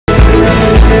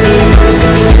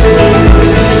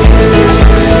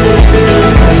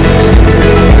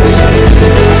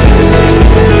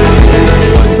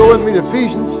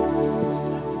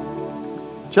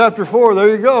Chapter 4, there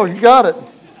you go. You got it.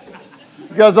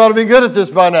 You guys ought to be good at this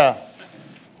by now.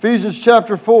 Ephesians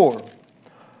chapter 4.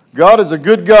 God is a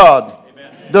good God.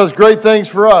 Amen. Does great things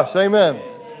for us. Amen.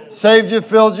 Amen. Saved you,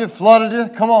 filled you, flooded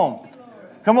you. Come on.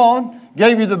 Come on.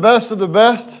 Gave you the best of the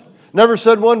best. Never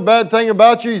said one bad thing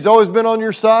about you. He's always been on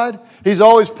your side. He's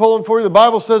always pulling for you. The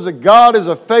Bible says that God is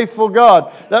a faithful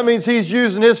God. That means He's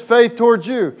using His faith towards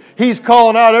you. He's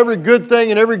calling out every good thing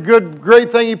and every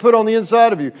great thing He put on the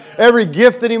inside of you. Every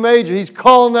gift that He made you, He's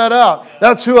calling that out.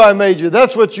 That's who I made you.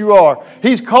 That's what you are.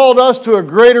 He's called us to a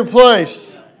greater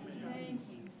place.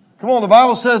 Come on, the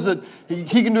Bible says that He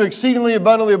can do exceedingly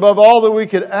abundantly above all that we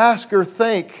could ask or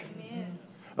think,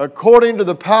 according to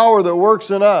the power that works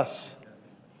in us.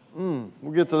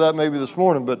 We'll get to that maybe this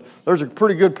morning, but there's a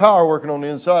pretty good power working on the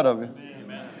inside of you.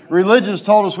 Amen. Religion's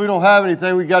told us we don't have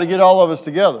anything. We've got to get all of us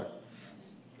together.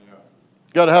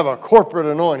 Got to have a corporate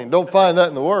anointing. Don't find that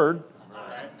in the Word.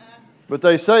 But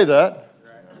they say that.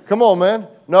 Come on, man.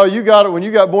 No, you got it. When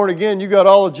you got born again, you got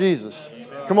all of Jesus.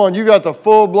 Come on, you got the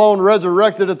full-blown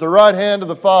resurrected at the right hand of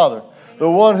the Father. The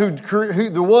one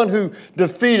who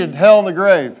defeated hell and the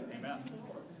grave.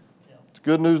 It's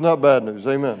good news, not bad news.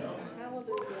 Amen.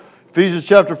 Ephesians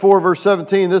chapter 4, verse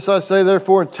 17, this I say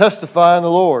therefore and testify in the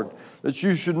Lord, that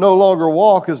you should no longer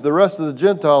walk as the rest of the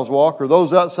Gentiles walk, or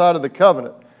those outside of the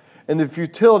covenant, in the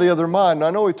futility of their mind. And I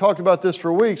know we talked about this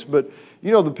for weeks, but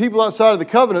you know, the people outside of the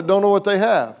covenant don't know what they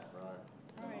have.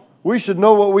 We should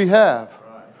know what we have.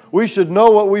 We should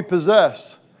know what we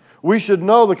possess. We should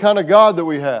know the kind of God that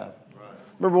we have.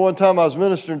 Remember one time I was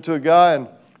ministering to a guy, and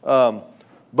a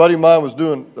buddy of mine was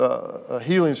doing a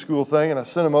healing school thing, and I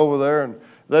sent him over there, and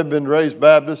they've been raised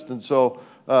Baptist, and so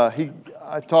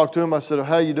I talked to him. I said,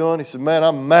 "How you doing?" He said, "Man,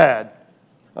 I'm mad."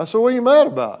 I said, "What are you mad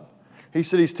about?" He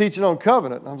said, "He's teaching on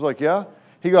covenant." I was like, "Yeah."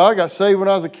 He goes, "I got saved when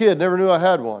I was a kid. Never knew I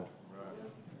had one."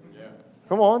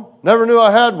 Come on. Never knew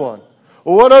I had one.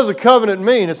 Well, what does a covenant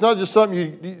mean? It's not just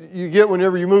something you get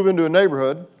whenever you move into a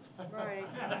neighborhood. Right.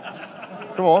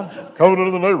 Come on. Covenant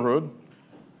of the neighborhood.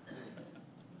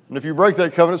 And if you break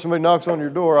that covenant, somebody knocks on your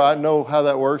door. I know how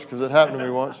that works because it happened to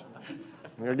me once.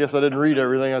 I guess I didn't read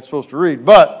everything I was supposed to read,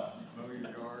 but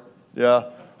yeah.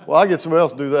 Well, I get somebody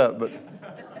else to do that, but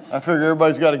I figure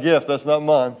everybody's got a gift. That's not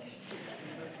mine.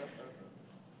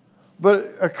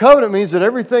 But a covenant means that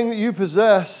everything that you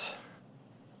possess,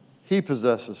 He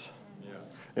possesses.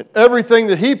 And everything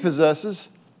that He possesses,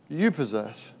 you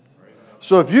possess.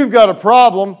 So if you've got a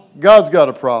problem, God's got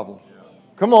a problem.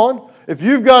 Come on. If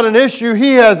you've got an issue,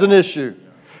 He has an issue.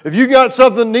 If you got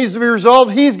something that needs to be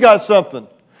resolved, He's got something.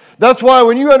 That's why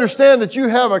when you understand that you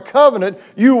have a covenant,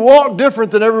 you walk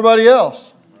different than everybody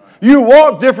else. You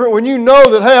walk different when you know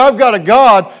that, hey, I've got a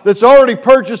God that's already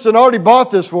purchased and already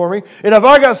bought this for me. And if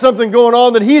I got something going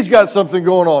on, then He's got something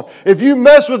going on. If you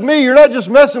mess with me, you're not just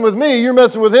messing with me, you're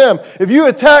messing with Him. If you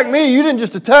attack me, you didn't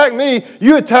just attack me,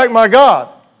 you attacked my God.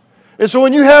 And so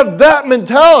when you have that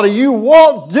mentality, you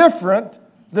walk different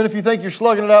than if you think you're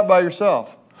slugging it out by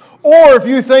yourself. Or if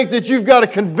you think that you've got to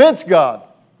convince God.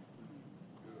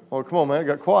 Oh, come on, man. It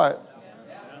got quiet.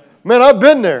 Man, I've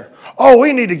been there. Oh,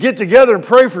 we need to get together and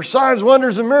pray for signs,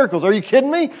 wonders, and miracles. Are you kidding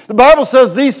me? The Bible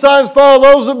says these signs follow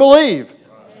those that believe.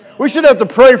 We shouldn't have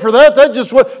to pray for that.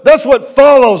 That's what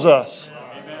follows us.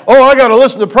 Oh, I got to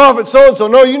listen to prophet so-and-so.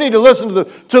 No, you need to listen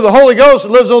to the Holy Ghost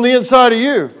that lives on the inside of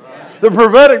you. The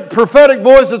prophetic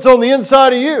voice that's on the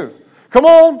inside of you. Come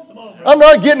on. I'm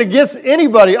not getting against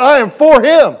anybody. I am for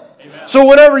Him. So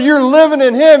whenever you're living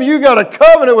in Him, you got a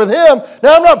covenant with Him.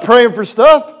 Now, I'm not praying for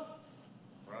stuff.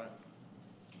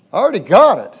 I already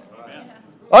got it.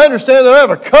 I understand that I have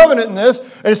a covenant in this,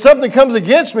 and if something comes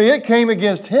against me, it came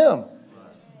against Him.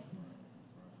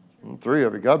 And 3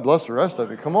 of you. God bless the rest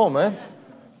of you. Come on, man.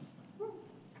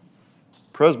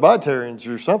 Presbyterians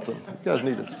or something. You guys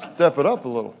need to step it up a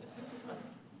little.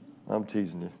 I'm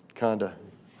teasing you, kind of.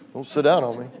 Don't sit down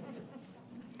on me.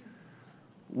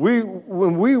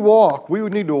 When we walk, we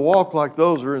would need to walk like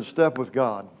those who are in step with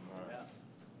God.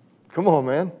 Come on,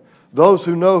 man. Those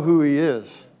who know who He is.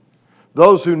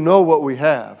 Those who know what we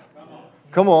have.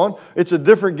 Come on. It's a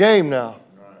different game now.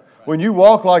 When you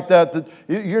walk like that,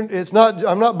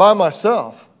 I'm not by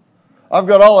myself. I've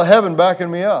got all of heaven backing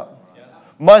me up.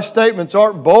 My statements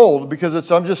aren't bold because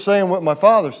I'm just saying what my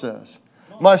Father says.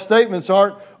 My statements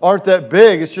aren't that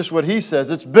big. It's just what He says.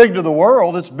 It's big to the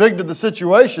world. It's big to the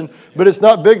situation, but it's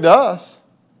not big to us.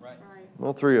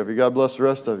 Well, 3 of you. God bless the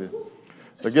rest of you.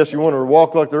 I guess you want to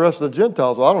walk like the rest of the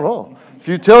Gentiles. Well, I don't know.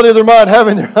 Futility of their mind,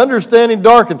 having their understanding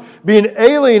darkened, being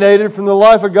alienated from the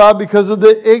life of God because of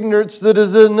the ignorance that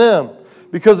is in them,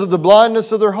 because of the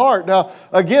blindness of their heart. Now,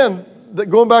 again,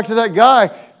 going back to that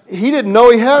guy, he didn't know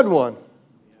he had one.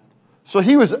 So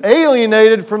he was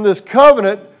alienated from this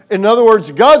covenant. In other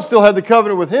words, God still had the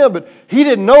covenant with him, but he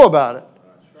didn't know about it.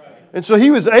 And so he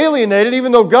was alienated,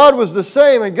 even though God was the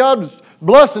same, and God was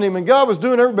blessing him, and God was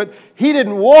doing everything, but he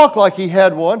didn't walk like he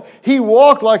had one. He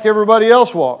walked like everybody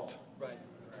else walked.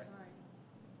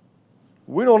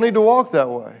 We don't need to walk that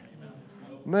way.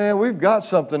 Man, we've got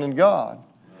something in God.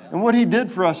 And what he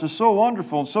did for us is so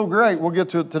wonderful and so great. We'll get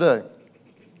to it today.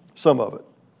 Some of it.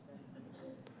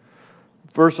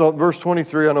 Verse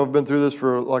 23, I know I've been through this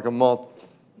for like a month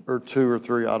or 2 or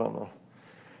 3, I don't know.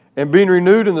 And being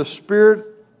renewed in the spirit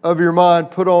of your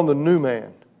mind, put on the new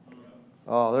man.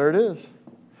 Oh, there it is.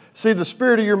 See, the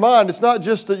spirit of your mind, it's not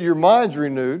just that your mind's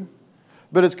renewed,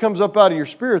 but it comes up out of your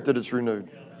spirit that it's renewed.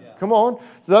 Come on.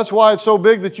 So that's why it's so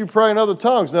big that you pray in other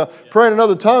tongues. Now, praying in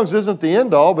other tongues isn't the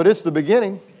end all, but it's the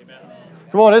beginning.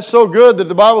 Come on, it's so good that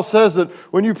the Bible says that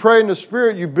when you pray in the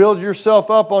Spirit, you build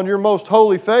yourself up on your most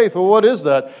holy faith. Well, what is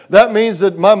that? That means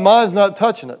that my mind's not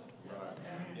touching it.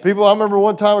 People, I remember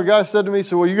one time a guy said to me,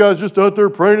 well, you guys just out there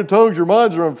praying in tongues, your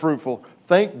minds are unfruitful.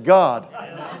 Thank God.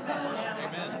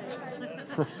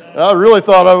 I really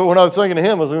thought of it when I was thinking to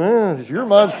him. I was like, your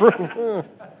mind's fruitful.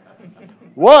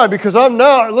 Why? Because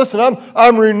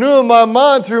I'm renewing my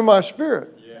mind through my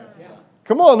spirit.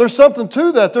 Come on, there's something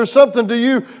to that. There's something to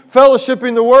you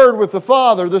fellowshipping the Word with the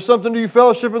Father. There's something to you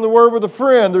fellowshipping the Word with a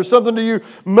friend. There's something to you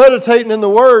meditating in the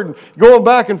Word and going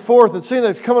back and forth and seeing that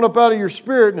it's coming up out of your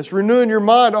spirit and it's renewing your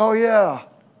mind. Oh, yeah.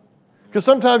 Because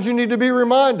sometimes you need to be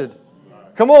reminded.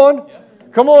 Come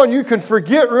on, you can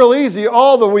forget real easy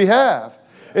all that we have.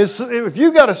 If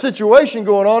you've got a situation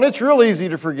going on, it's real easy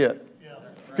to forget.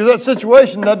 Because that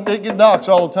situation, it gets knocks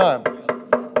all the time.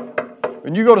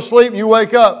 When you go to sleep and you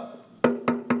wake up,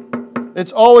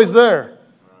 it's always there.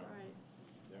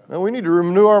 And we need to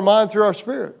renew our mind through our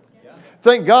spirit.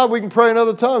 Thank God we can pray in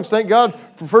other tongues. Thank God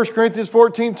for 1 Corinthians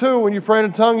 14:2, when you pray in a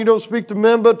tongue, you don't speak to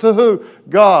men, but to who?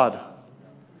 God.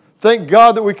 Thank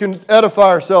God that we can edify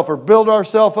ourselves or build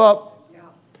ourselves up.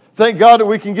 Thank God that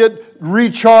we can get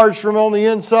recharged from on the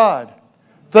inside.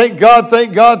 Thank God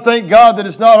that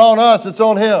it's not on us, it's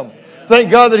on Him. Thank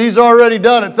God that He's already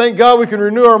done it. Thank God we can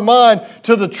renew our mind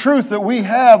to the truth that we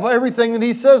have, everything that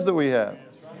He says that we have.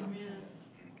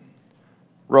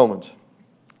 Romans.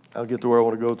 I'll get to where I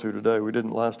want to go to today. We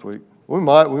didn't last week. We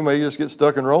may just get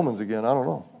stuck in Romans again. I don't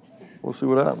know. We'll see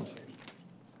what happens.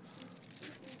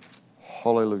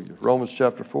 Hallelujah. Romans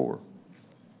chapter 4.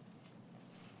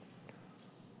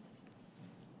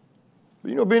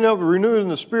 But being able to renew it in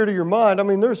the spirit of your mind,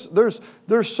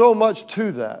 there's so much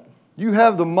to that. You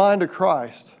have the mind of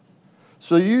Christ.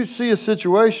 So you see a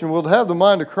situation, well, to have the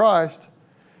mind of Christ,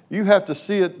 you have to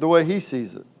see it the way He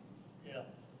sees it. Yeah.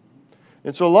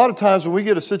 And so a lot of times when we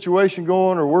get a situation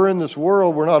going or we're in this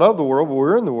world, we're not of the world, but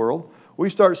we're in the world, we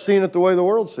start seeing it the way the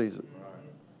world sees it.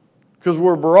 Because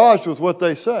we're barraged with what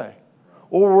they say.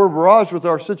 Or we're barraged with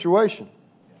our situation.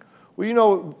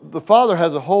 Well, the Father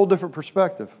has a whole different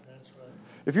perspective. That's right.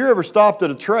 If you're ever stopped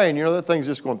at a train, that thing's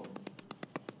just going...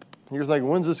 And you're thinking,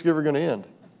 when's this ever going to end?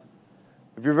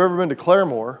 If you've ever been to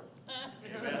Claremore,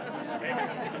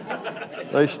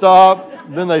 they stop,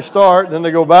 then they start, then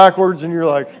they go backwards, and you're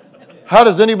like, how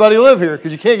does anybody live here?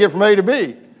 Because you can't get from A to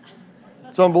B.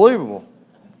 It's unbelievable.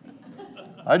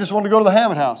 I just want to go to the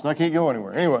Hammett House, and I can't go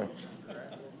anywhere. Anyway,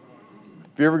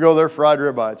 if you ever go there, fried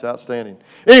ribeye, it's outstanding.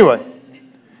 Anyway,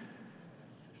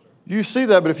 you see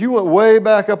that, but if you went way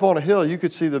back up on a hill, you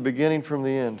could see the beginning from the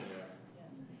end.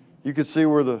 You could see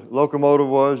where the locomotive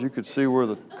was. You could see where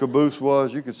the caboose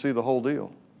was. You could see the whole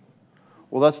deal.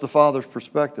 Well, that's the Father's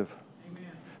perspective.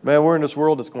 Amen. Man, we're in this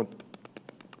world that's going...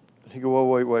 And He go, oh,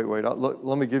 wait.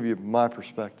 Let me give you my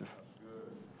perspective.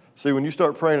 See, when you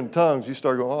start praying in tongues, you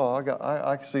start going, oh,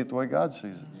 I can see it the way God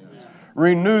sees it. Yeah.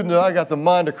 Renewed, I got the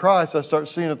mind of Christ. I start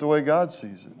seeing it the way God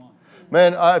sees it.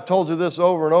 Man, I've told you this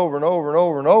over and over and over and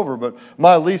over and over, but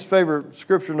my least favorite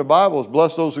scripture in the Bible is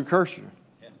bless those who curse you.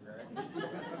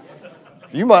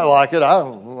 You might like it. I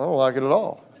don't like it at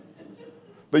all.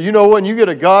 But when you get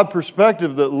a God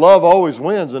perspective that love always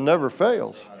wins and never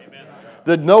fails,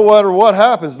 that no matter what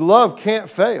happens, love can't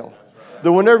fail.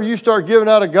 That whenever you start giving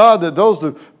out of God, that those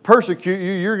who persecute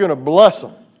you, you're going to bless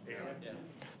them.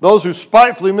 Those who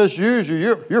spitefully misuse you,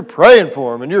 you're praying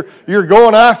for them and you're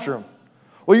going after them.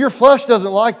 Well, your flesh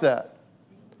doesn't like that.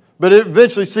 But it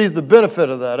eventually sees the benefit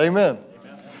of that. Amen.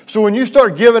 So when you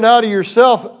start giving out of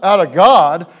yourself, out of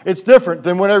God, it's different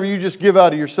than whenever you just give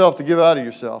out of yourself to give out of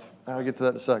yourself. I'll get to that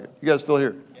in a second. You guys still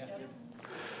here? Yeah.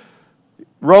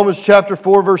 Romans chapter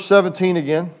 4, verse 17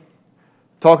 again.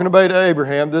 Talking about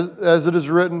Abraham, as it is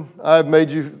written, I have made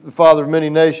you the father of many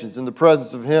nations in the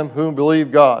presence of Him whom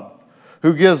believed God,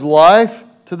 who gives life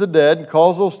to the dead and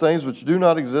calls those things which do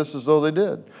not exist as though they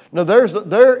did. Now there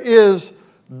is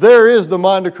the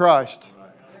mind of Christ.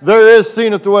 There is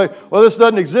seeing it the way, well, this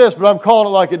doesn't exist, but I'm calling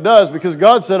it like it does because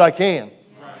God said I can.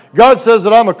 God says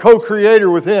that I'm a co-creator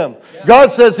with Him.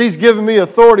 God says He's given me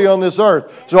authority on this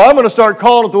earth. So I'm going to start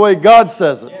calling it the way God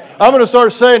says it. I'm going to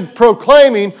start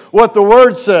proclaiming what the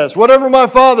Word says. Whatever my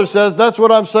Father says, that's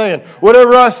what I'm saying.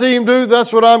 Whatever I see Him do,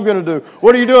 that's what I'm going to do.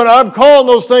 What are you doing? I'm calling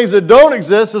those things that don't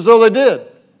exist as though they did.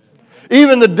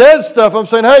 Even the dead stuff, I'm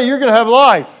saying, hey, you're going to have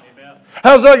life.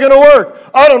 How's that going to work?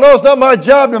 I don't know. It's not my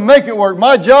job to make it work.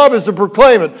 My job is to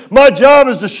proclaim it. My job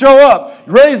is to show up.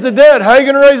 Raise the dead. How are you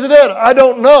going to raise the dead? I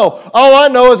don't know. All I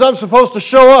know is I'm supposed to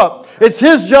show up. It's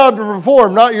His job to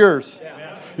perform, not yours.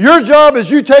 Your job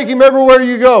is you take Him everywhere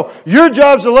you go. Your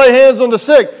job is to lay hands on the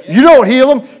sick. You don't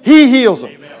heal them. He heals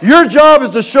them. Your job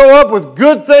is to show up with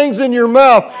good things in your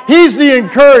mouth. He's the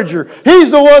encourager.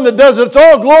 He's the one that does it. It's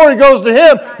all glory goes to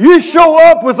Him. You show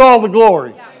up with all the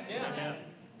glory.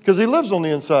 Because He lives on the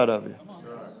inside of you.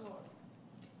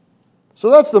 So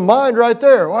that's the mind right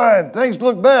there. Why, things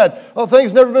look bad. Oh,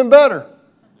 things never been better.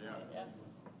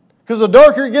 Because the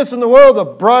darker it gets in the world, the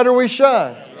brighter we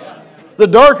shine. The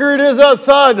darker it is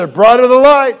outside, the brighter the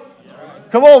light.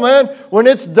 Come on, man. When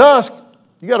it's dusk,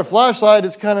 you got a flashlight,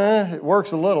 it's kind of, it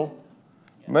works a little.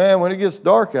 Man, when it gets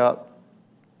dark out,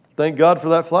 thank God for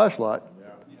that flashlight.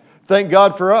 Thank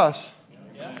God for us.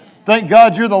 Thank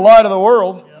God you're the light of the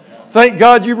world. Thank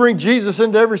God you bring Jesus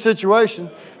into every situation.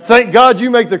 Thank God you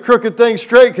make the crooked things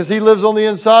straight because He lives on the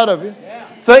inside of you.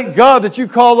 Thank God that you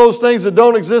call those things that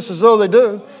don't exist as though they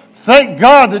do. Thank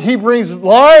God that He brings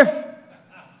life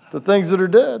to things that are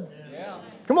dead.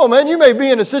 Come on, man. You may be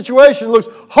in a situation that looks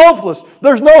hopeless.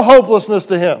 There's no hopelessness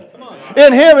to Him.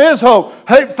 In Him is hope.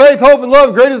 Faith, hope, and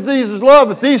love. Greatest of these is love,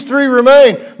 but these three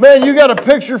remain. Man, you got a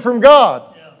picture from God.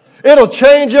 It'll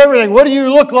change everything. What do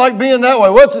you look like being that way?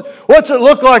 What's it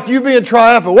look like you being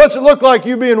triumphant? What's it look like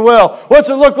you being well? What's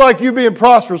it look like you being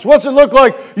prosperous? What's it look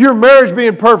like your marriage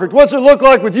being perfect? What's it look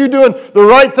like with you doing the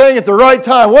right thing at the right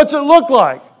time? What's it look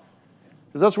like?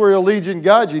 Because that's where He'll lead you and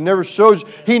guide you.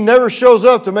 He never shows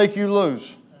up to make you lose.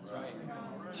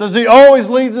 It says He always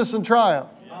leads us in triumph.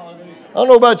 I don't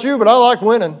know about you, but I like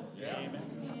winning.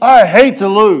 I hate to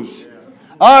lose.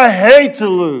 I hate to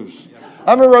lose.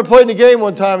 I remember I played in a game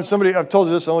one time, and I've told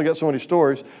you this, I only got so many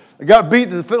stories. I got beat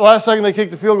the last second they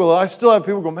kicked the field goal. I still have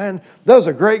people go, man, that was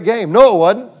a great game. No, it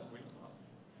wasn't.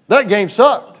 That game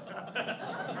sucked.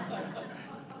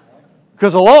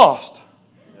 Because I lost.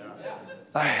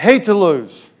 I hate to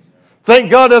lose.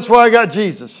 Thank God that's why I got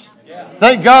Jesus.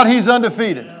 Thank God He's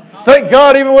undefeated. Thank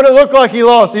God even when it looked like He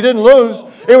lost, He didn't lose.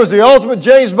 It was the ultimate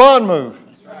James Bond move.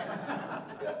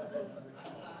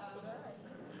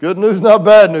 Good news, not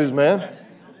bad news, man.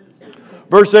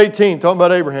 Verse 18, talking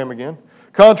about Abraham again.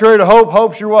 Contrary to hope,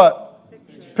 hope's your what?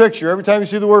 Picture. Every time you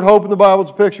see the word hope in the Bible,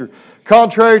 it's a picture.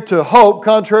 Contrary to hope,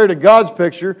 contrary to God's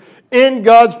picture, in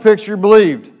God's picture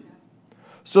believed,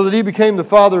 so that He became the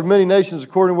father of many nations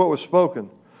according to what was spoken.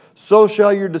 So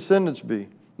shall your descendants be.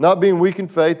 Not being weak in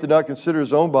faith, did not consider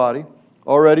his own body,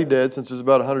 already dead since he was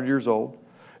about 100 years old,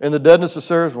 and the deadness of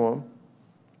Sarah's womb.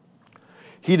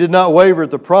 He did not waver at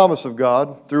the promise of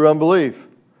God through unbelief,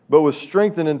 but was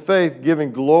strengthened in faith,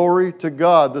 giving glory to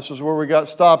God. This is where we got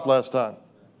stopped last time.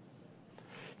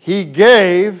 He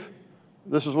gave,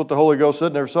 this is what the Holy Ghost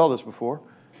said, never saw this before.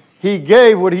 He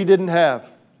gave what he didn't have.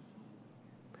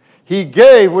 He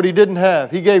gave what he didn't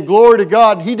have. He gave glory to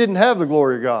God, and he didn't have the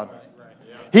glory of God.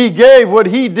 He gave what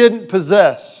he didn't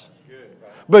possess.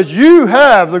 But you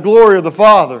have the glory of the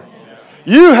Father.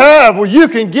 You have what you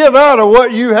can give out of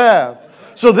what you have.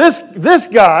 So this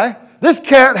guy, this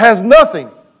cat has nothing.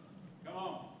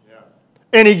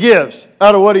 And he gives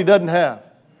out of what he doesn't have.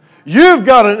 You've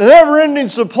got a never-ending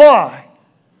supply.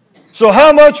 So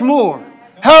how much more?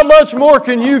 How much more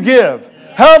can you give?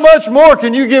 How much more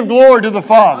can you give glory to the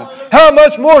Father? How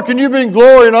much more can you bring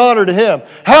glory and honor to Him?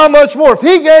 How much more? If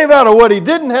he gave out of what he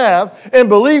didn't have and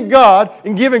believed God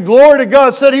and giving glory to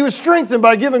God, said he was strengthened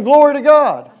by giving glory to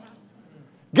God.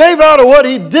 Gave out of what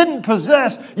he didn't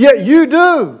possess, yet you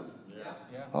do.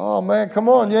 Oh man, come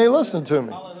on, you ain't listening to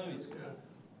me.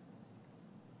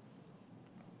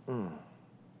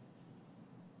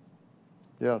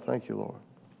 Yeah, thank you, Lord.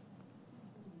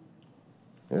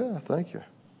 Yeah, thank you.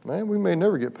 Man, we may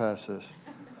never get past this.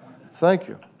 Thank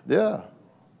you. Yeah.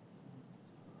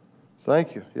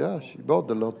 Thank you. Yeah, she bought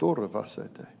the Lotura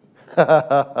Vasete. Ha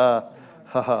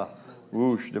ha ha.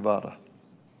 Whoosh, Devada.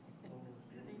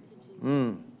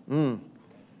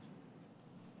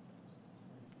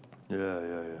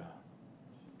 Yeah.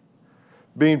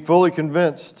 Being fully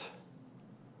convinced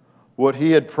what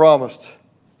he had promised,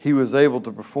 he was able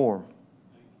to perform.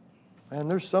 Man,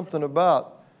 there's something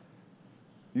about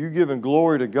you giving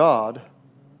glory to God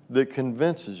that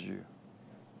convinces you.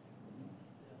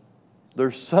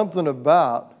 There's something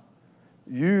about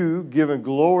you giving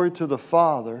glory to the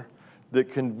Father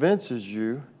that convinces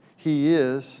you He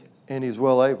is and He's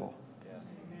well able.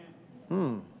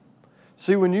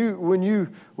 See, when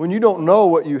you don't know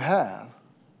what you have,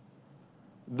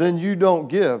 then you don't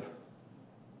give.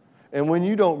 And when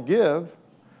you don't give,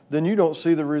 then you don't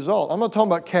see the result. I'm not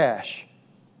talking about cash,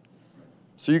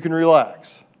 so you can relax.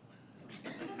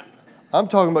 I'm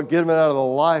talking about getting it out of the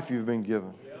life you've been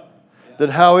given. That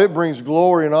how it brings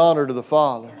glory and honor to the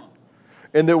Father.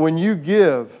 And that when you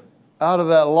give out of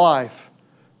that life,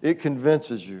 it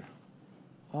convinces you.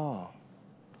 Oh,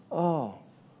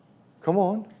 come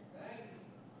on.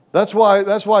 That's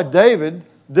why David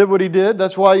did what he did.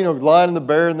 That's why, Lion and the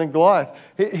bear and then Goliath.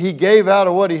 He gave out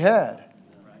of what he had.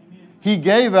 He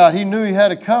gave out. He knew he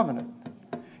had a covenant.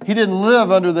 He didn't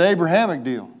live under the Abrahamic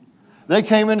deal. They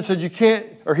came in and said, you can't,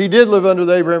 or he did live under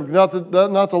the Abrahamic, not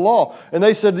the law. And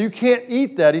they said, you can't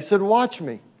eat that. He said, watch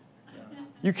me.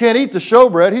 You can't eat the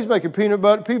showbread. He's making peanut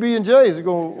butter, PB&Js. He's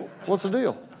going, what's the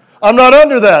deal? I'm not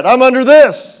under that. I'm under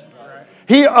this.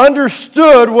 He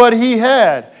understood what he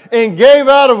had and gave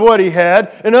out of what he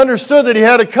had and understood that he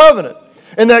had a covenant.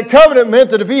 And that covenant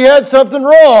meant that if he had something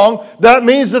wrong, that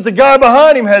means that the guy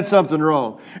behind him had something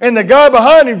wrong. And the guy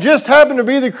behind him just happened to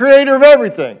be the creator of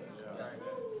everything.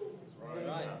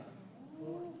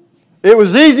 It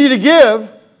was easy to give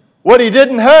what he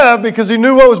didn't have because he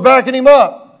knew what was backing him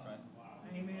up.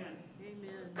 Amen.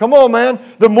 Come on, man.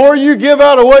 The more you give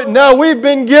out of what, now we've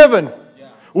been given.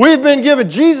 We've been given.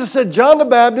 Jesus said John the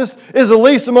Baptist is the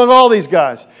least among all these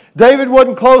guys. David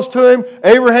wasn't close to him.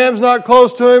 Abraham's not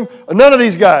close to him. None of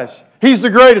these guys. He's the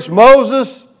greatest.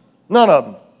 Moses, none of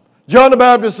them. John the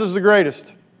Baptist is the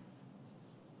greatest.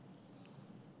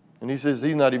 And he says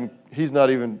he's not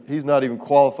even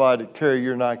qualified to carry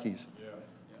your Nikes.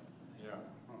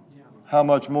 How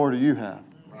much more do you have?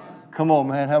 Come on,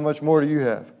 man. How much more do you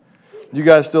have? You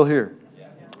guys still here?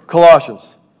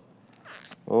 Colossians.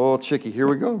 Oh, Chicky, here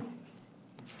we go.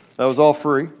 That was all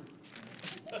free.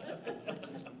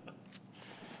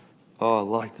 Oh, I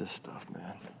like this stuff,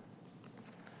 man.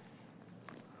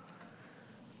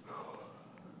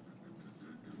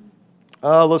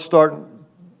 Let's start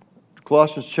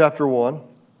Colossians chapter 1,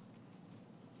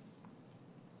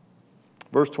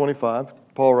 verse 25.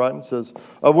 Paul writing says,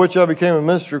 of which I became a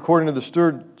minister according to the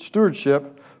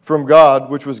stewardship from God,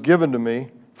 which was given to me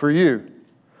for you,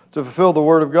 to fulfill the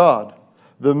word of God.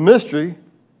 The mystery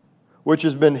which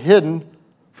has been hidden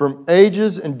from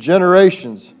ages and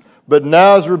generations, but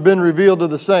now has been revealed to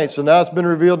the saints. So now it's been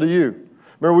revealed to you.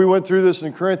 Remember, we went through this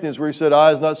in Corinthians where he said,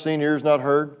 eyes not seen, ears not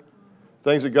heard.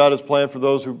 Things that God has planned for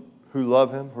those who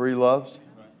love Him, or He loves.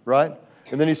 Right?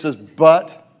 And then he says,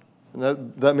 but,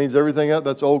 and that means everything else.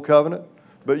 That's old covenant.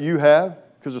 But you have,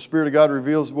 because the Spirit of God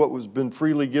reveals what was been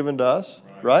freely given to us.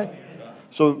 Right?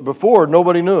 So before,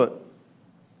 nobody knew it.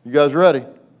 You guys ready?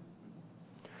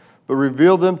 But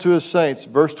revealed them to His saints.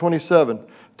 Verse 27.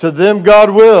 To them God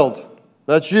willed,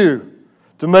 that's you,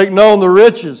 to make known the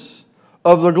riches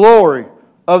of the glory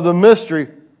of the mystery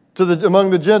among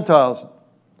the Gentiles,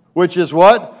 which is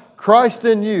what? Christ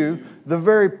in you, the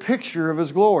very picture of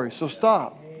His glory. So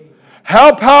stop.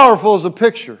 How powerful is a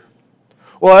picture?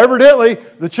 Well, evidently,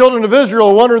 the children of Israel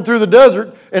are wandering through the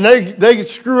desert, and they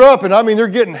screw up, and they're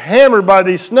getting hammered by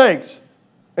these snakes,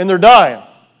 and they're dying.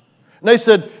 And they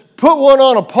said, put one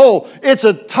on a pole. It's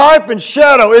a type and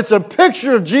shadow. It's a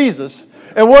picture of Jesus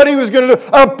and what He was going to do.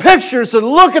 A picture said,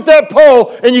 look at that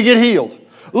pole, and you get healed.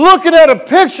 Looking at a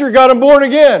picture got him born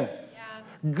again.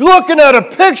 Looking at a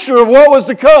picture of what was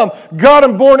to come, got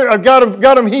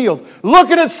him healed.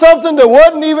 Looking at something that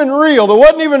wasn't even real, that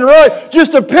wasn't even right,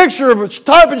 just a picture of a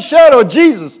type and shadow of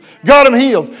Jesus, got him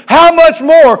healed. How much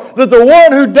more that the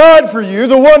one who died for you,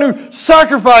 the one who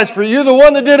sacrificed for you, the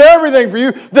one that did everything for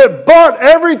you, that bought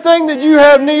everything that you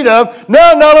have need of,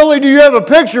 now not only do you have a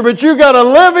picture, but you've got a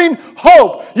living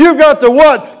hope. You've got the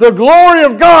what? The glory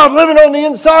of God living on the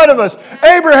inside of us.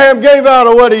 Abraham gave out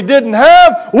of what he didn't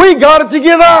have. We got it to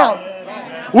give out.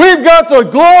 We've got the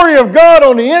glory of God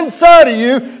on the inside of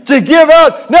you to give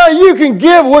out. Now you can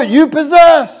give what you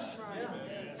possess.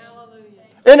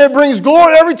 And it brings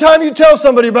glory. Every time you tell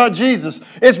somebody about Jesus,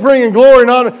 it's bringing glory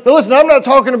and honor. Now listen, I'm not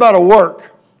talking about a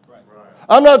work.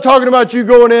 I'm not talking about you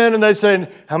going in and they saying,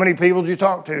 how many people did you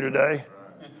talk to today?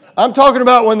 I'm talking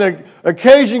about when the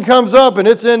occasion comes up and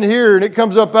it's in here and it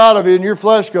comes up out of you and your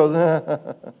flesh goes,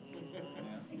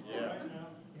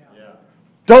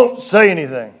 Don't say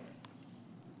anything.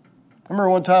 I remember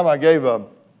one time I gave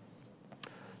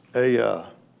a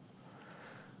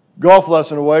golf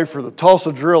lesson away for the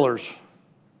Tulsa Drillers.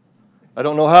 I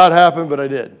don't know how it happened, but I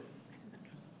did.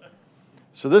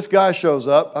 So this guy shows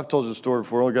up. I've told you the story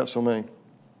before. I only got so many.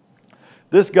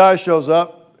 This guy shows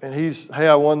up, and he's, hey,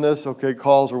 I won this. Okay,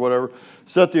 calls or whatever.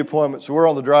 Set the appointment. So we're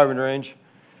on the driving range.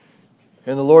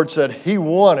 And the Lord said, he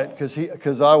won it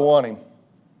because I won him.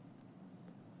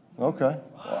 Okay.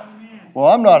 Well,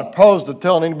 I'm not opposed to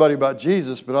telling anybody about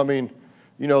Jesus, but I mean,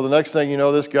 you know, the next thing you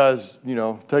know, this guy's, you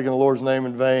know, taking the Lord's name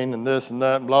in vain and this and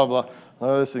that and blah, blah.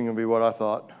 Oh, this ain't going to be what I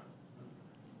thought.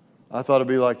 I thought it'd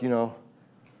be like, you know,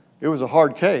 it was a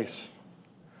hard case.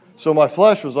 So my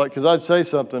flesh was like, because I'd say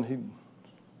something, he'd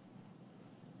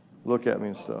look at me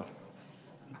and stuff.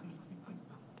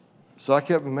 So I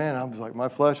kept, man, I was like, my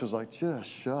flesh was like, just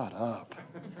shut up.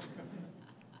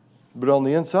 But on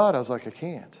the inside, I was like, I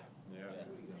can't.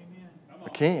 I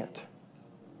can't.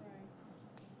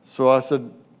 So I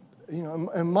said, you know,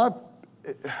 and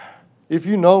if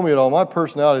you know me at all, my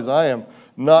personality is I am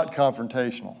not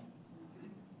confrontational.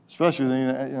 Especially with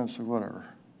anything, you know, so whatever.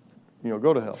 You know,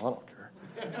 go to hell. I don't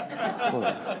care.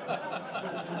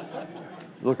 Whatever.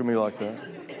 Look at me like that.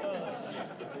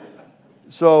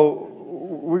 So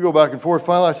we go back and forth.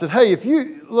 Finally, I said, hey, if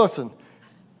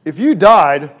you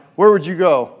died, where would you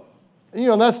go? And, you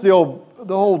know, and that's the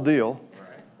whole deal.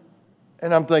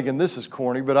 And I'm thinking, this is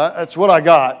corny, but that's what I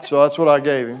got, so that's what I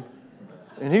gave him.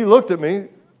 And he looked at me,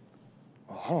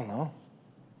 I don't know.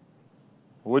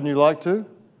 Wouldn't you like to?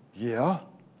 Yeah.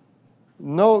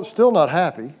 No, still not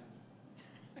happy.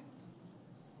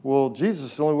 Well,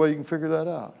 Jesus is the only way you can figure that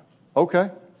out.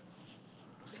 Okay.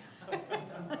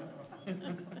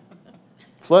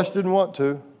 Flesh didn't want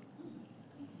to.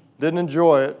 Didn't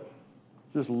enjoy it.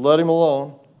 Just let him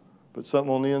alone. Put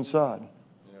something on the inside.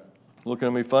 Looking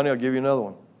at me funny, I'll give you another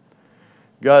one.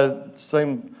 Guy,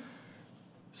 same,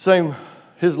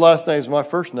 his last name is my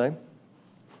first name.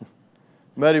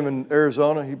 Met him in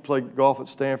Arizona. He played golf at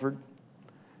Stanford.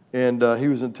 And he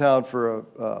was in town for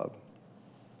a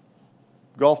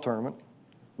golf tournament.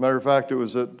 Matter of fact, it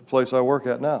was at the place I work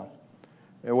at now.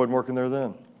 I wasn't working there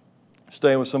then.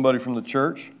 Staying with somebody from the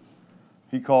church.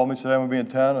 He called me, said, I'm going to be in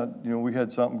town. You know, we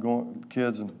had something going,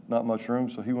 kids and not much room,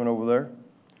 so he went over there.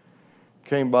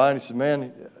 Came by and he said,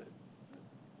 man,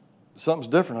 something's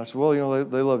different. I said, well, you know,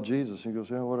 they love Jesus. He goes,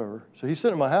 yeah, whatever. So he's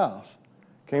sitting at my house.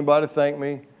 Came by to thank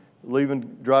me,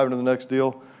 driving to the next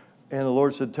deal. And the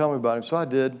Lord said, tell me about him. So I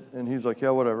did. And he's like,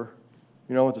 yeah, whatever.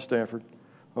 You know, I went to Stanford.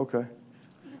 Okay.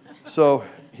 So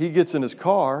he gets in his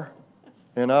car,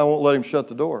 and I won't let him shut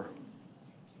the door.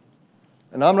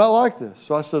 And I'm not like this.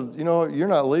 So I said, you know, you're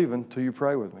not leaving until you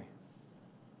pray with me.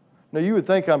 Now, you would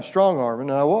think I'm strong-arming,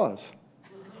 and I was.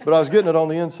 But I was getting it on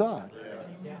the inside.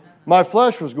 My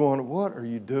flesh was going, what are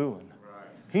you doing?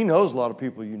 He knows a lot of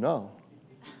people you know.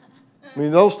 I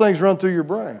mean, those things run through your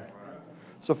brain.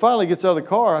 So finally he gets out of the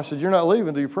car. I said, you're not leaving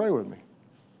until you pray with me.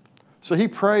 So he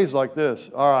prays like this.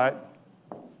 All right.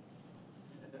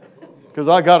 Because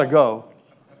I got to go.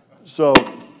 So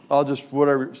I'll just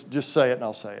say it and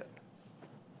I'll say it.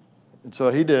 And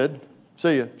so he did.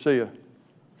 See ya.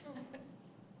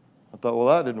 I thought, well,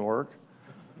 that didn't work.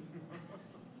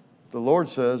 The Lord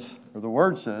says, or the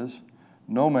Word says,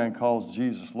 no man calls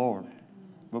Jesus Lord,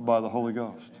 but by the Holy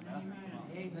Ghost.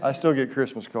 I still get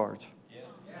Christmas cards.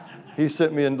 He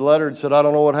sent me a letter and said, I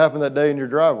don't know what happened that day in your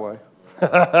driveway.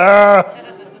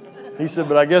 He said,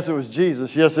 but I guess it was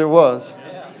Jesus. Yes, it was.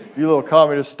 You little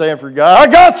communist Stanford guy. I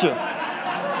got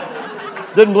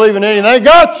you. Didn't believe in anything.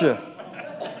 Got you.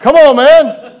 Come on,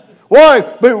 man. Why?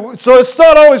 So it's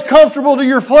not always comfortable to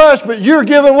your flesh, but you're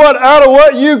giving what? Out of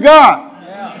what you got.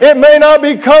 It may not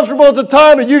be comfortable at the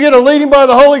time, but you get a leading by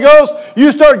the Holy Ghost,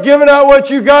 you start giving out what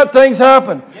you got, things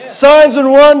happen. Yeah. Signs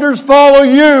and wonders follow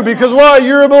you because why?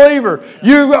 You're a believer.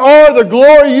 You are the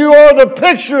glory. You are the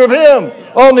picture of Him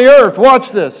on the earth. Watch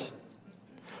this.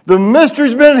 The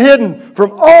mystery's been hidden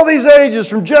from all these ages,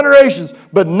 from generations,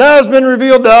 but now it's been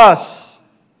revealed to us.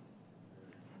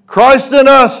 Christ in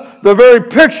us, the very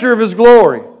picture of His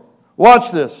glory. Watch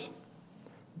this.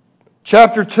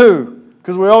 Chapter 2,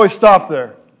 because we always stop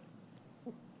there.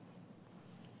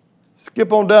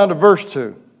 Skip on down to verse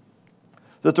 2.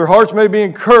 That their hearts may be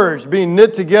encouraged, being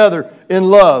knit together in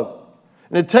love,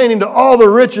 and attaining to all the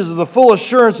riches of the full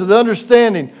assurance of the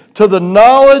understanding, to the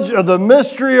knowledge of the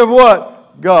mystery of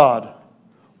what? God.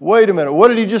 Wait a minute. What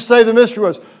did he just say the mystery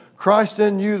was? Christ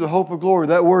in you, the hope of glory.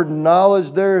 That word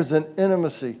knowledge there is an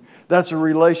intimacy. That's a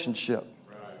relationship.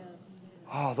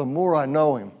 Oh, the more I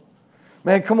know Him.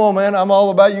 Man, come on, man. I'm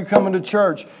all about you coming to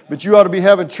church, but you ought to be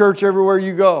having church everywhere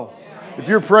you go. If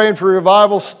you're praying for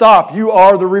revival, stop. You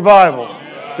are the revival.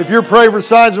 If you're praying for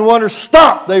signs and wonders,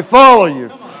 stop. They follow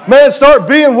you. Man, start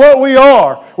being what we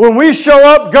are. When we show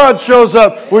up, God shows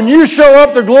up. When you show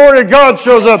up, the glory of God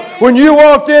shows up. When you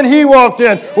walked in, He walked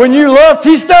in. When you left,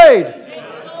 He stayed.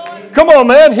 Come on,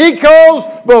 man. He goes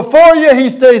before you. He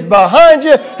stays behind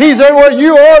you. He's everywhere.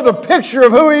 You are the picture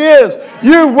of who He is.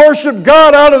 You worship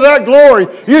God out of that glory.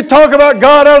 You talk about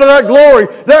God out of that glory.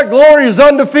 That glory is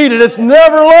undefeated. It's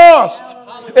never lost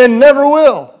and never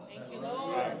will.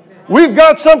 We've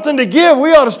got something to give.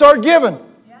 We ought to start giving.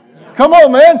 Come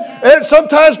on, man. And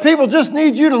sometimes people just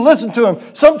need you to listen to them.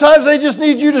 Sometimes they just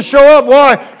need you to show up.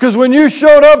 Why? Because when you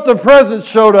showed up, the presence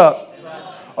showed up.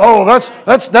 Oh, that's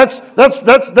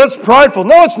prideful.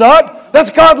 No, it's not. That's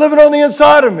God living on the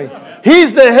inside of me.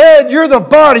 He's the head. You're the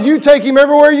body. You take Him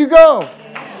everywhere you go.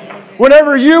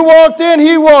 Whenever you walked in,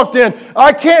 He walked in.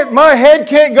 My head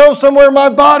can't go somewhere my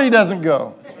body doesn't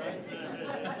go.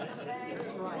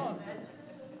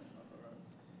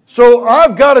 So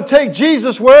I've got to take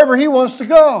Jesus wherever He wants to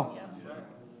go.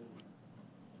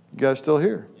 You guys still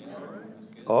here?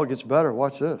 Oh, it gets better.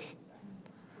 Watch this.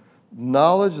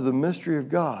 Knowledge of the mystery of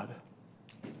God,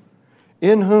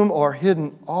 in whom are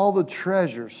hidden all the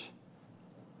treasures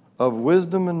of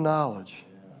wisdom and knowledge.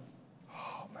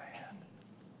 Oh,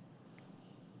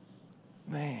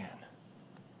 man.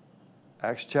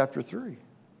 Acts chapter 3.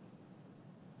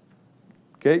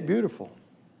 Gate Beautiful.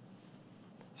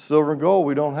 Silver and gold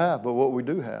we don't have, but what we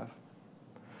do have,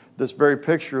 this very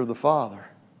picture of the Father.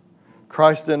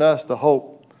 Christ in us, the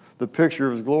hope, the picture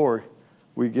of His glory,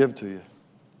 we give to you.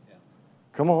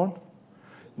 Come on.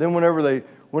 Then whenever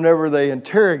they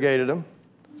interrogated Him,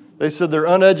 they said they're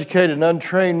uneducated and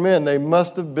untrained men. They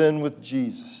must have been with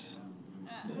Jesus.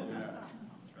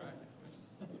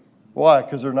 Why?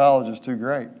 Because their knowledge is too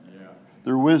great.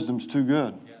 Their wisdom's too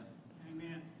good.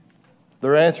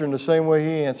 They're answering the same way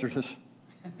He answered us.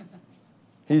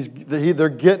 They're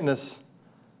getting us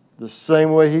the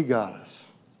same way He got us.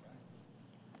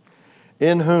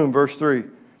 In whom, verse 3,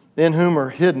 in whom are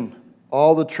hidden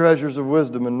all the treasures of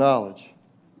wisdom and knowledge.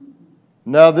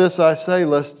 Now this I say,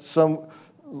 lest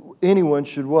anyone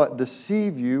should what?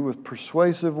 Deceive you with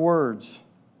persuasive words.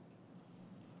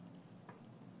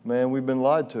 Man, we've been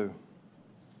lied to.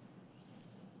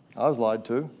 I was lied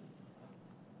to.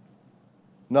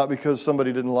 Not because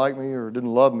somebody didn't like me or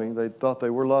didn't love me. They thought they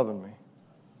were loving me.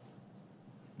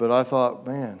 But I thought,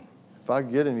 man, if I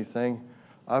get anything,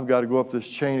 I've got to go up this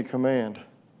chain of command.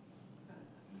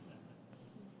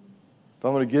 If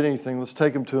I'm going to get anything, let's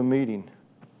take them to a meeting.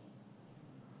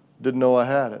 Didn't know I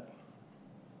had it.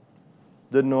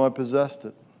 Didn't know I possessed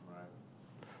it.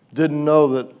 Didn't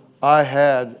know that I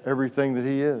had everything that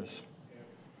He is.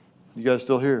 You guys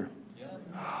still here?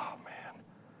 Oh, man.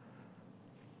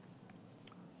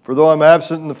 For though I'm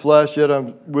absent in the flesh, yet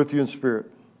I'm with you in spirit,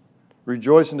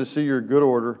 rejoicing to see your good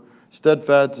order,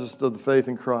 steadfastness of the faith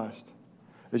in Christ.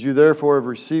 As you therefore have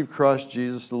received Christ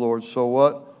Jesus the Lord, so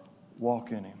what?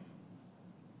 Walk in Him.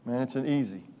 Man, it's an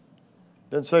easy.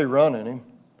 Doesn't say run in Him.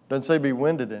 Doesn't say be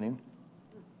winded in Him.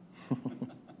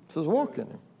 It says walk in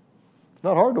Him. It's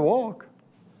not hard to walk.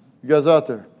 You guys out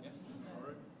there?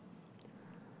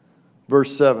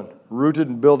 Verse 7, rooted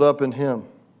and built up in Him,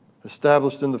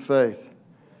 established in the faith,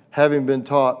 having been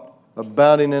taught,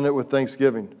 abounding in it with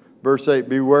thanksgiving. Verse 8,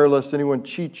 beware lest anyone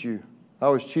cheat you. I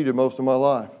was cheated most of my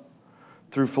life.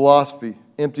 Through philosophy,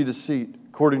 empty deceit,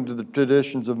 according to the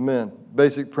traditions of men,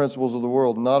 basic principles of the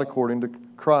world, not according to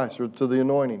Christ or to the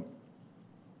anointing.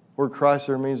 Word Christ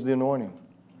there means the anointing.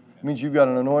 It means you've got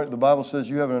an anointing. The Bible says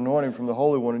you have an anointing from the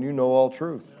Holy One and you know all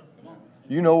truth.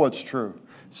 You know what's true.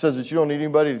 It says that you don't need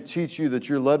anybody to teach you, that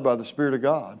you're led by the Spirit of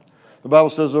God. The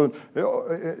Bible says,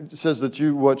 it says that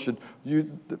you, what should,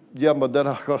 you,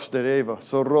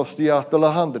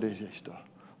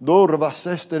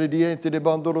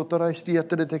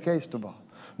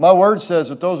 my word says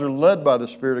that those are led by the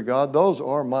Spirit of God. Those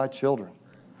are my children.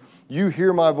 You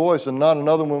hear my voice and not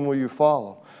another one will you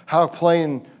follow. How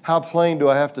plain do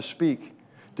I have to speak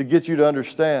to get you to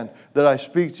understand that I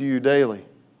speak to you daily,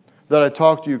 that I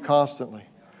talk to you constantly,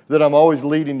 that I'm always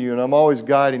leading you and I'm always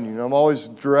guiding you and I'm always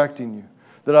directing you,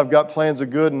 that I've got plans of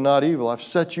good and not evil. I've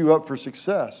set you up for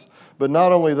success. But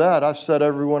not only that, I've set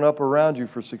everyone up around you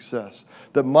for success,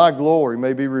 that my glory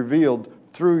may be revealed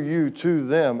through you to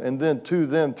them and then to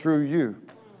them through you.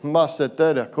 It's just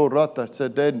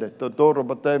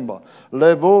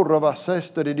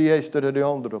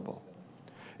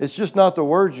not the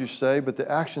words you say, but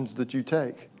the actions that you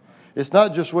take. It's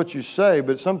not just what you say,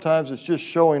 but sometimes it's just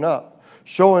showing up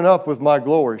with my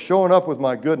glory, showing up with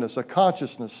my goodness, a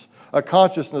consciousness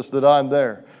that I'm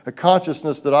there, a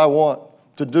consciousness that I want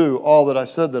to do all that I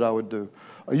said that I would do,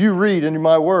 You read in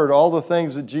my word all the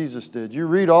things that Jesus did. You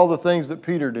read all the things that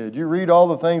Peter did. You read all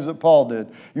the things that Paul did.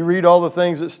 You read all the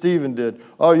things that Stephen did.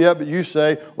 Oh, yeah, but you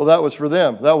say, well, that was for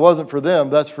them. That wasn't for them.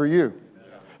 That's for you.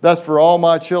 That's for all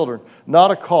my children.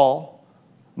 Not a call,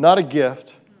 not a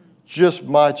gift, just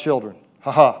my children.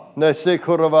 You're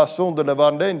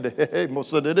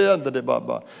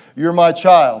my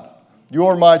child.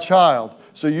 You're my child,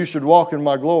 so you should walk in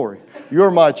my glory.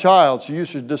 You're my child, so you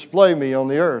should display me on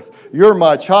the earth. You're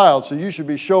my child, so you should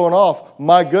be showing off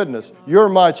my goodness. You're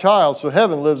my child, so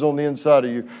heaven lives on the inside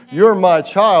of you. You're my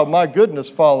child, my goodness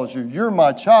follows you. You're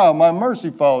my child, my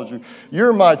mercy follows you.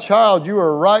 You're my child, you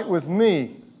are right with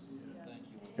me.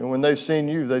 And when they've seen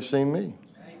you, they've seen me.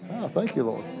 Oh, thank you,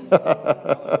 Lord.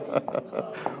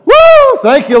 Woo!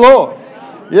 Thank you, Lord.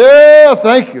 Yeah,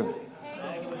 thank you.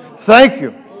 Thank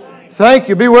you. Thank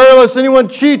you. Beware lest anyone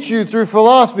cheat you through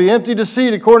philosophy, empty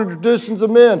deceit, according to traditions of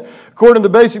men, according to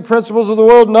the basic principles of the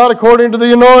world, not according to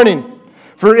the anointing.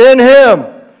 For in Him,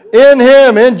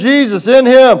 in Jesus, in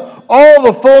Him, all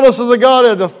the fullness of the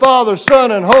Godhead, the Father,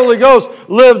 Son, and Holy Ghost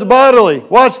lived bodily.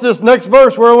 Watch this next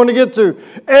verse where I want to get to.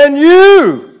 And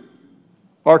you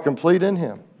are complete in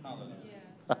Him.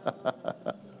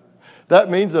 That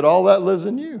means that all that lives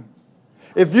in you.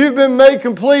 If you've been made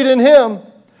complete in Him,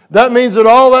 that means that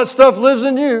all that stuff lives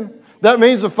in you. That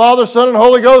means the Father, Son, and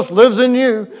Holy Ghost lives in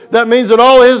you. That means that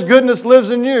all His goodness lives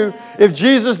in you. If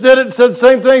Jesus did it and said,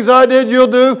 same things I did, you'll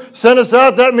do, send us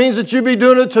out, that means that you be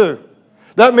doing it too.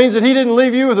 That means that He didn't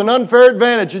leave you with an unfair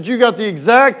advantage, that you got the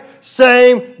exact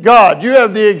same God. You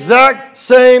have the exact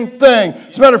same thing.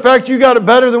 As a matter of fact, you got it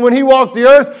better than when He walked the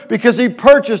earth because He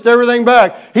purchased everything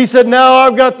back. He said, now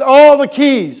I've got all the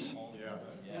keys.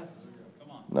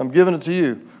 And I'm giving it to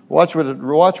you. Watch what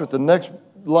the next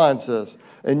line says.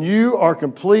 And you are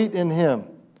complete in Him,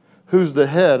 who's the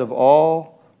head of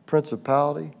all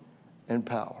principality and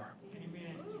power.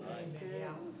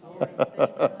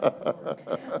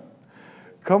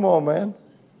 Come on, man.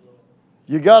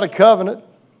 You got a covenant.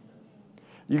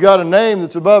 You got a name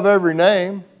that's above every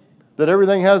name, that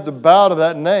everything has to bow to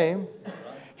that name.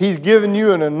 He's given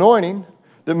you an anointing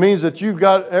that means that you've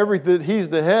got everything. He's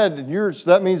the head, and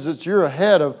that means that you're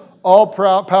ahead of all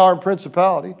power and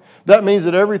principality. That means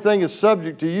that everything is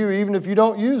subject to you, even if you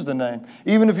don't use the name,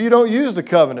 even if you don't use the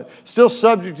covenant. Still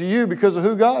subject to you because of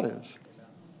who God is.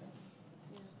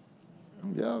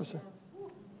 Yeah,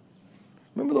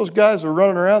 remember those guys that were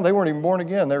running around? They weren't even born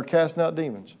again. They were casting out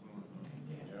demons.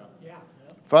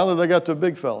 Finally, they got to a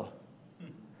big fella.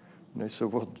 And they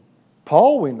said, well,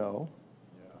 Paul we know.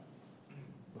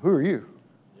 Who are you?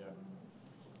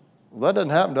 Well, that doesn't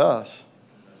happen to us.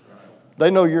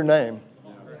 They know your name.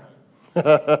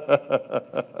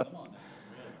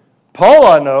 Paul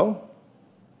I know.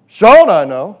 Sean I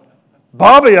know.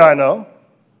 Bobby I know.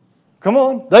 Come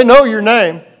on. They know your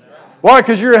name. Why?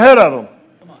 Because you're ahead of them.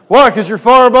 Why? Because you're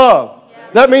far above.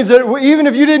 That means that even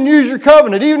if you didn't use your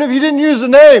covenant, even if you didn't use the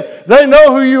name, they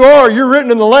know who you are. You're written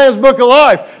in the Lamb's Book of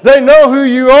Life. They know who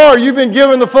you are. You've been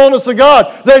given the fullness of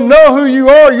God. They know who you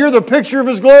are. You're the picture of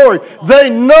His glory. They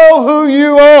know who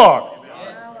you are.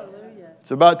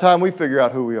 It's about time we figure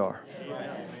out who we are.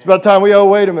 It's about time we,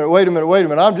 wait a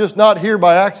minute. I'm just not here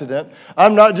by accident.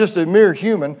 I'm not just a mere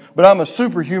human, but I'm a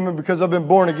superhuman because I've been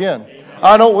born again.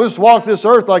 I don't just walk this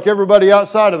earth like everybody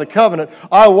outside of the covenant.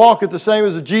 I walk it the same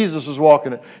as Jesus is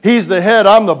walking it. He's the head.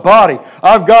 I'm the body.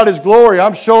 I've got His glory.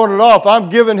 I'm showing it off.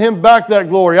 I'm giving Him back that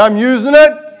glory. I'm using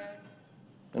it,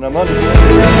 and I'm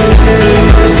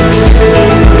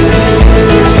understanding.